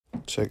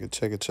Check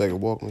it.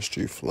 Walking the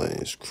Street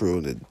Flames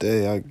crew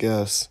today, I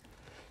guess.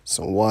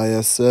 Some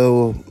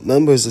YSL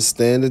members are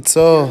standing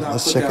tall.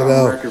 Let's check it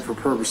out. Record for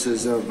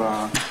purposes of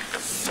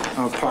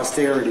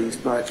posterities,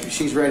 but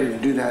she's ready to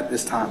do that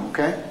this time,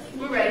 okay?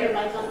 We're ready,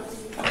 Michael.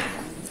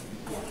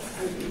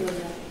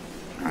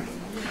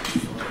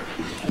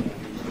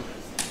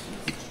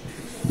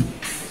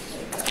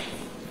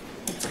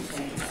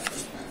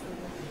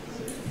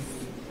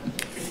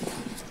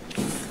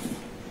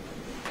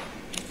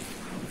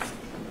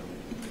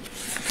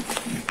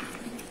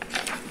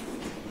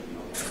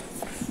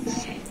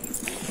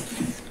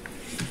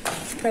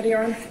 Ready,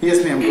 Your Honor?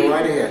 Yes, ma'am. Go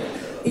right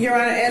ahead. Your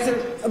Honor, as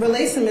it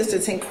relates to Mr.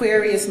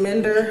 Tinquarius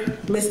Mender,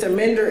 Mr.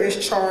 Mender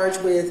is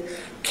charged with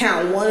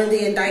count 1 of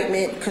the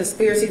indictment,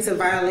 conspiracy to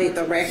violate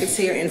the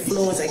Racketeer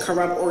Influence and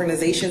Corrupt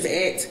Organizations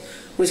Act,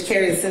 which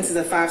carries a sentence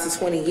of 5 to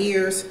 20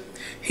 years.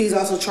 He's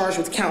also charged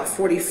with count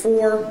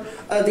 44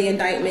 of the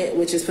indictment,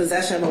 which is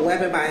possession of a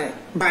weapon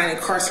by an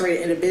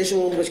incarcerated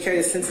individual, which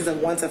carries a sentence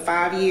of 1 to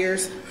 5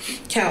 years.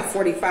 Count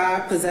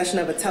 45, possession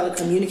of a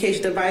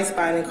telecommunication device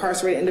by an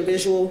incarcerated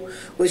individual,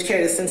 which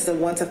carries a sentence of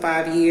 1 to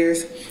 5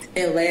 years.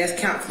 And last,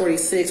 count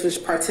 46, which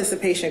is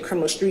participation in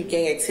criminal street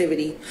gang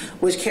activity,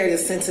 which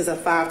carries a sentence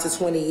of 5 to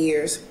 20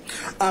 years.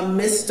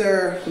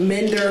 Mr.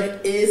 Mender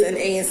is an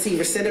ANC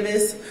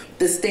recidivist.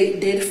 The state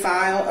did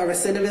file a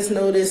recidivist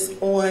notice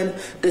on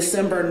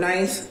December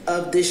 9th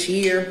of this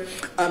year.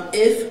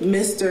 If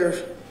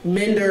Mr.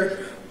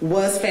 Mender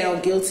was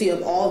found guilty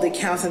of all the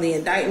counts in the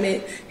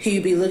indictment, he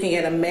would be looking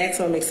at a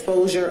maximum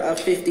exposure of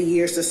 50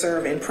 years to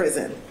serve in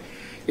prison.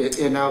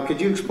 And now, could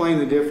you explain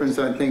the difference,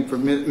 I think, for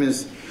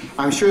Ms.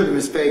 I'm sure that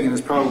Ms. Fagan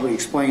has probably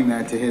explained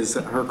that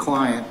to her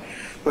client,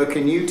 but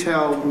can you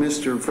tell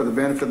Mr., for the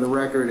benefit of the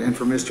record and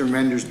for Mr.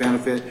 Mender's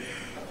benefit,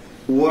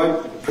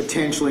 what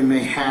potentially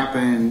may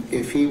happen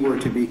if he were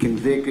to be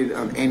convicted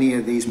of any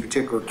of these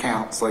particular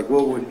counts? Like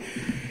what would,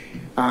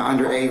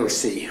 under A or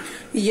C?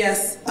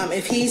 Yes,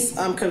 if he's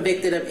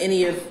convicted of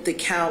any of the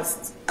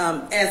counts,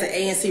 as an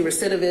ANC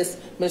recidivist,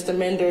 Mr.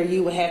 Mender,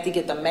 you would have to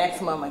get the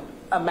maximum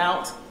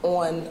amount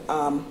on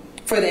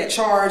for that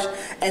charge,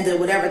 and then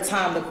whatever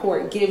time the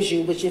court gives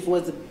you, which if it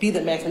was to be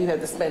the maximum, you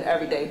have to spend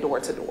every day door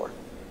to door,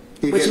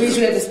 which means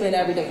you have to spend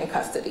every day in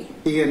custody.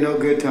 You get no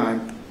good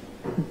time.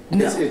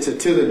 No. It's a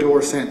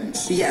to-the-door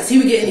sentence. Yes, he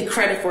would get any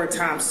credit for a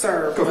time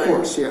served. Of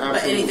course, yeah, absolutely.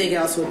 But anything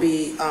else would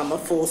be a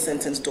full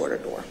sentence door to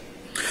door.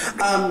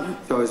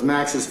 So his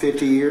max is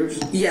 50 years?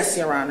 Yes,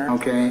 Your Honor.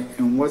 Okay,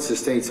 and what's the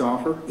state's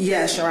offer?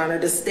 Yes, Your Honor.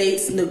 The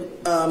state's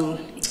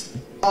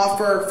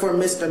offer for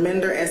Mr.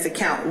 Mender as to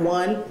count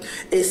 1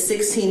 is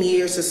 16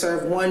 years to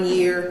serve 1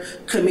 year,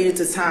 commuted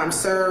to time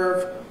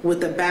served,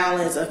 with a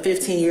balance of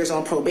 15 years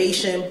on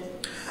probation.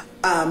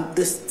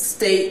 The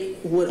state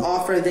would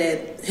offer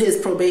that his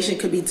probation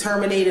could be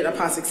terminated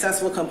upon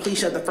successful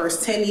completion of the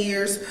first 10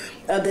 years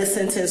of this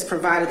sentence,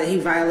 provided that he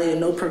violated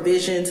no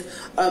provisions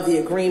of the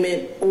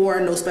agreement or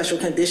no special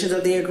conditions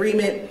of the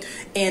agreement,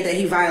 and that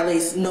he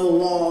violates no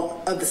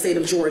law of the state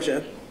of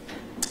Georgia.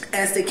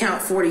 As to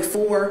count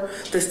 44,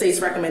 the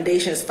state's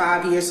recommendation is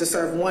 5 years to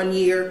serve 1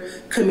 year,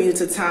 commuted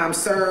to time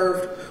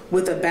served,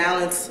 with a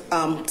balance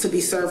to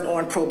be served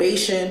on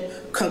probation,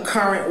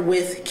 concurrent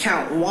with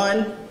count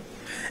 1.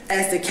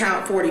 As to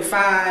count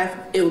 45,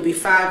 it would be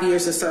 5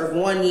 years to serve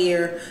 1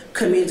 year,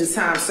 commuted to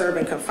time served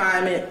in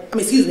confinement.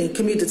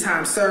 Commuted to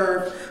time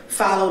served,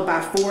 followed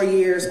by 4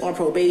 years on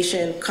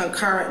probation,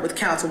 concurrent with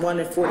counts 1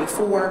 and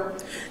 44.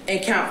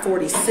 And count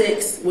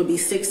 46 would be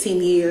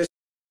 16 years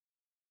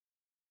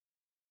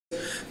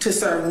to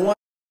serve 1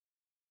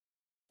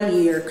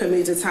 year,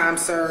 commuted to time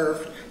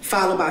served,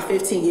 followed by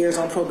 15 years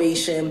on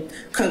probation,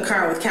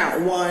 concurrent with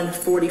count 1,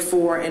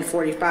 44, and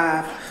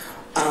 45.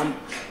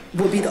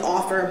 Will be the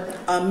offer.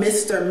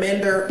 Mr.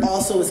 Mender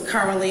also is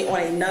currently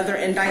on another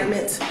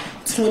indictment,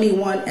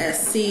 21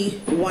 SC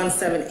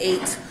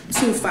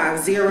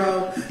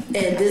 178250.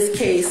 In this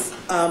case,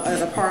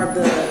 as a part of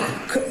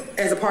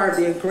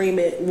the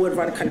agreement, would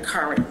run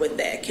concurrent with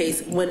that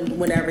case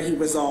whenever he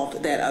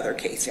resolved that other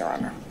case, Your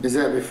Honor. Is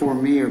that before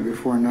me or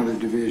before another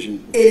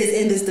division? It is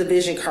in this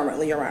division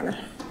currently, Your Honor,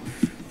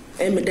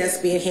 and that's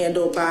being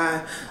handled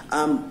by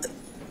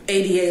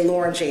ADA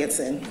Lauren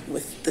Jansen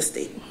with the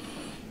state.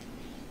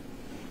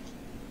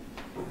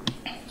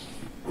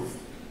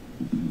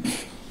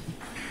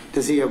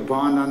 Does he have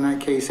bond on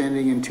that case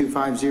ending in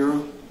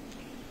 250?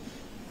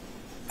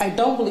 I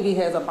don't believe he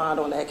has a bond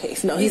on that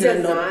case. No, he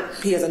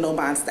has a no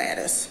bond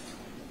status.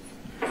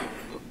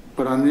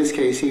 But on this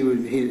case, he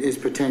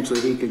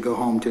could go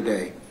home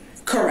today.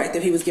 Correct.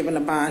 If he was given a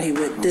bond, he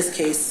would. This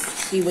case,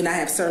 he would not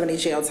have served any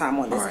jail time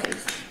on this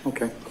case.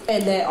 Okay.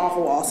 And that offer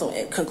will also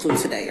conclude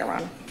today, Your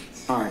Honor.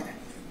 All right.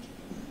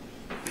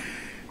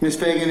 Ms.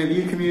 Fagan, have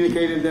you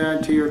communicated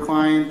that to your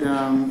client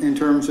in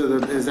terms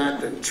of is that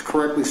to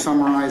correctly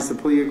summarize the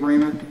plea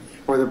agreement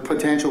or the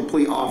potential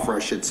plea offer, I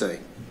should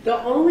say?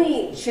 The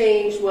only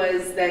change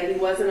was that he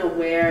wasn't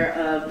aware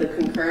of the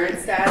concurrent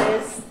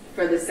status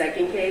for the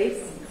second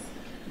case.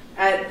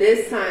 At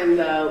this time,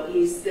 though,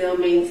 he still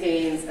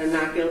maintains a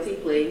not guilty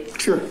plea.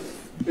 Sure.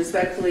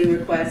 respectfully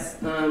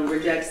requests,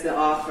 rejects the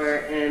offer,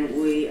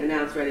 and we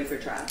announce ready for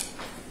trial.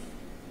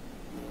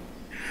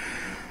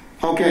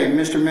 Okay,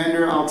 Mr.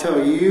 Mender, I'll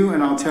tell you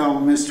and I'll tell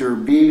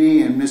Mr.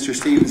 Beebe and Mr.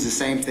 Stevens the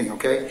same thing,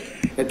 okay?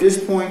 At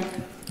this point,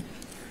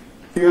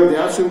 you have the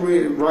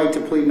absolute right to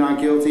plead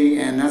not guilty,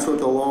 and that's what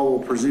the law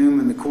will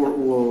presume, and the court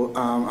will,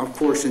 of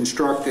course,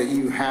 instruct that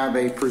you have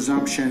a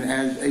presumption,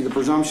 and the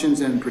presumptions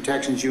and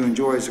protections you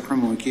enjoy as a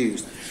criminal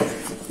accused.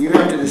 You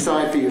have to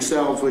decide for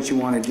yourselves what you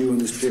want to do in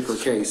this particular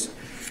case,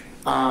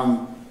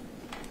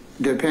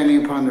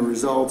 depending upon the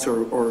results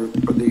or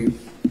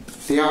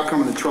the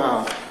outcome of the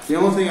trial. The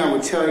only thing I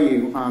would tell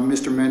you,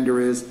 Mr. Mender,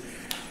 is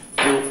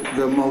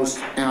the most,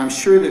 and I'm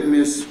sure that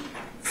Ms.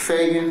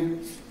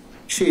 Fagan,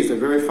 she is a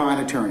very fine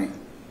attorney.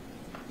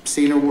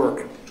 Seen her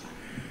work.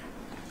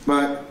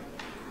 But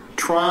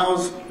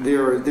trials,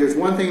 there's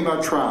one thing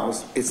about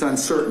trials, it's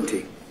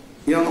uncertainty.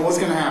 You don't know what's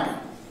going to happen.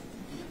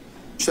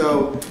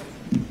 So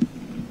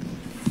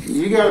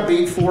you got to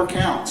beat 4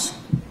 counts.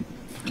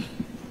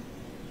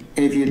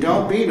 And if you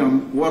don't beat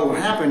them, what will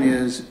happen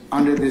is,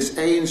 under this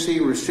A&C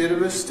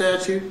recidivist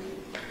statute,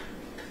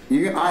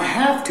 I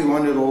have to,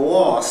 under the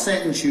law,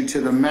 sentence you to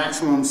the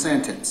maximum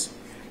sentence.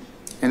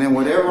 And then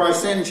whatever I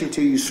sentence you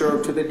to, you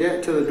serve to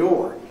the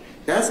door.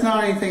 That's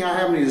not anything I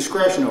have any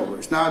discretion over.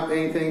 It's not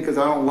anything because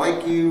I don't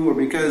like you or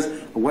because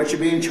of what you're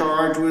being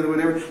charged with or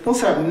whatever. Those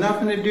have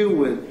nothing to do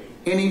with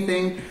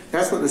anything.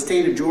 That's what the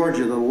state of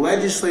Georgia, the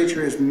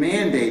legislature, has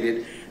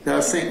mandated that I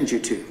sentence you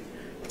to.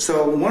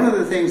 So one of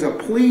the things a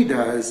plea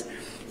does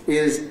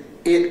is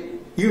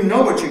you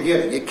know what you're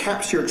getting. It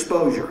caps your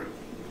exposure.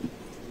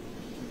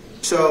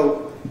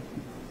 So,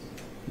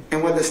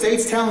 and what the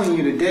state's telling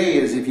you today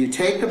is, if you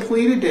take the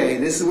plea today,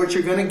 this is what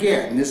you're going to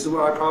get, and this is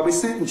what I probably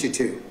sentence you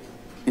to.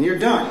 And you're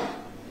done.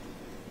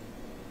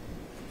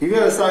 You got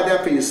to decide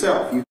that for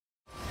yourself. You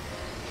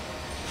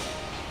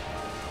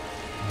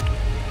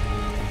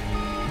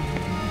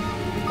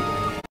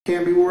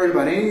can't be worried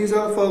about any of these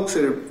other folks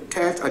that are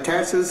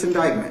attached to this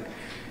indictment,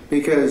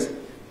 because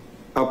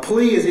a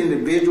plea is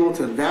individual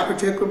to that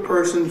particular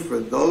person for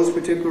those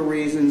particular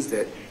reasons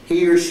that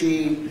he or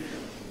she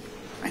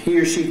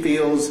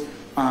feels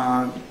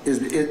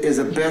is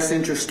of best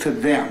interest to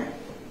them,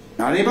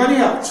 not anybody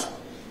else.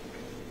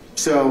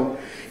 So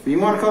if you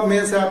want a couple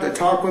minutes out to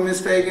talk with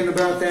Ms. Fagan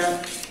about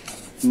that,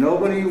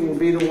 nobody will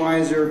be the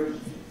wiser,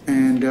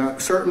 and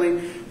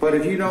certainly, but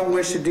if you don't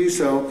wish to do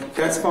so,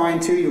 that's fine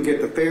too. You'll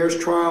get the fairest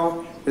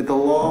trial that the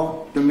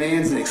law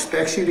demands and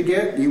expects you to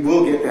get. You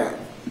will get that.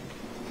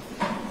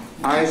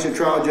 I, as your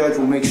trial judge,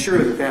 will make sure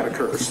that that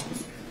occurs.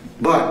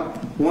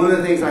 But one of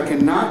the things I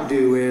cannot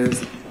do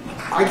is,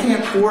 I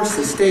can't force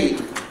the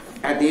state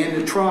at the end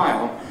of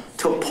trial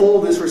to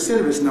pull this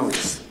recidivist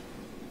notice.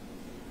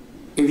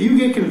 If you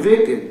get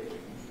convicted,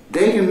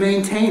 they can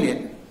maintain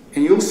it,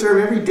 and you'll serve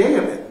every day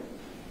of it.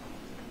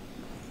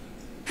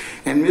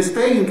 And Ms.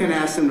 Fagan can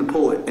ask them to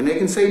pull it, and they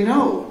can say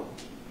no.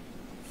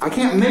 I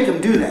can't make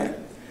them do that.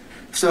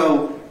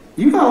 So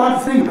you've got a lot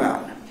to think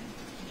about.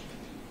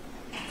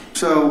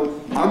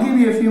 So I'll give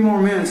you a few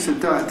more minutes to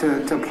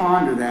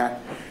ponder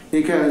that,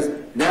 because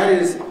that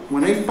is,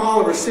 when they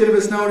file a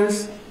recidivist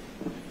notice,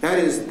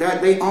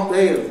 they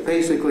have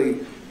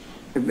basically,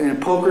 in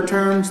poker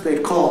terms,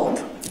 they've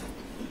called.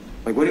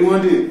 Like, what do you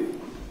want to do?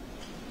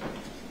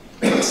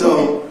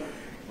 So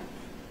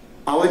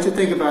I'll let you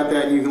think about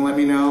that, and you can let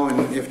me know,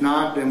 and if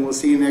not, then we'll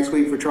see you next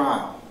week for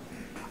trial.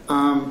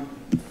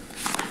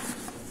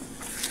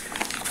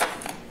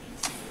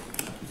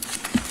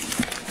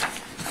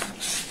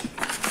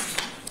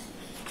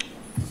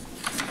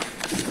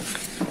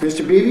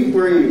 Mr. Beebe,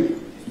 where are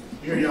you?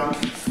 Here, Your Honor.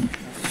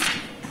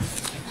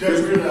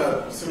 Judge, we're in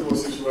a similar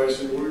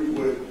situation. We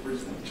would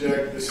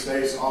reject the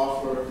state's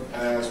offer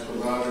as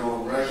provided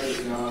on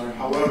record, Your Honor.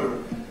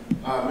 However,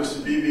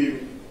 Mr.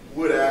 Beebe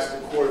would ask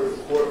the court if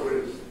the court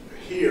would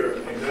hear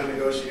a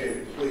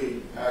non-negotiated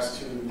plea as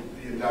to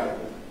the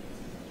indictment.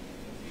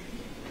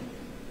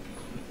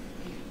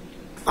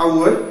 I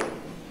would.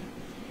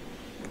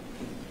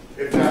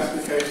 If that's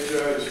the case,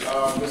 Judge,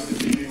 Mr.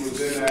 Beebe would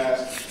then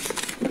ask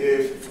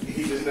if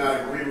he does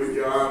not agree with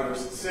Your Honor's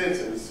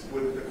sentence,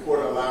 would the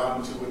court allow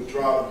him to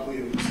withdraw the plea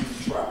and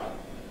proceed to trial?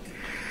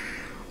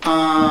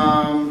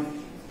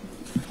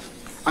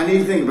 I need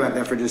to think about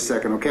that for just a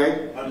second,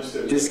 okay?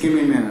 Understood. Just give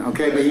me a minute,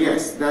 okay? But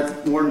yes,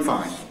 that's more than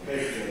fine.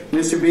 Thank you.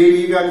 Mr. Beebe,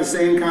 you got the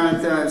same kind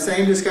of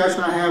same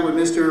discussion I had with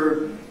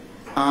Mr.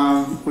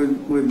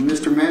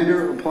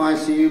 Mender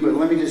applies to you, but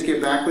let me just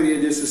get back with you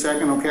in just a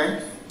second,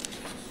 okay?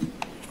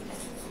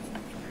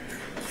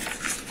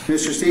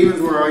 Mr.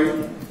 Stevens, where are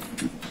you?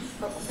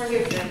 Right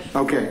here, Judge.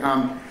 Okay,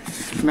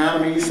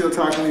 madam, are you still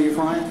talking to your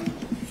client?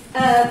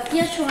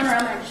 Yes, Your Honor,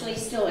 I'm actually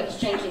still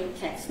exchanging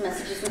text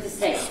messages with the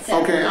state.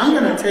 So Okay, I'm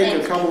going to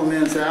take a couple of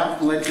minutes out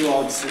and let you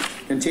all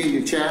continue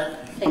to chat.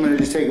 I'm going to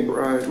just take a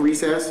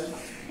recess,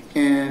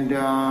 and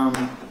I'll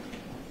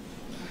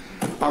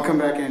come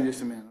back in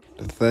just a minute.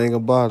 The thing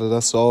about it,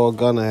 that's all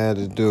Gunna had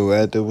to do.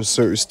 After with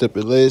certain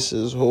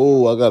stipulations, I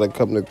got to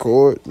come to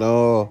court.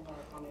 No,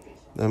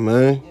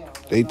 man,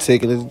 they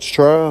taking it to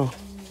trial.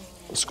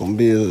 It's gonna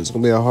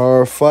be a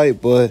hard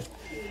fight, but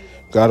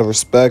gotta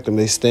respect them.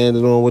 They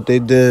standing on what they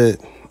did.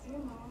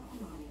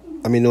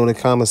 Let me know in the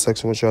comment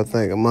section what y'all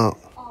think. I'm out.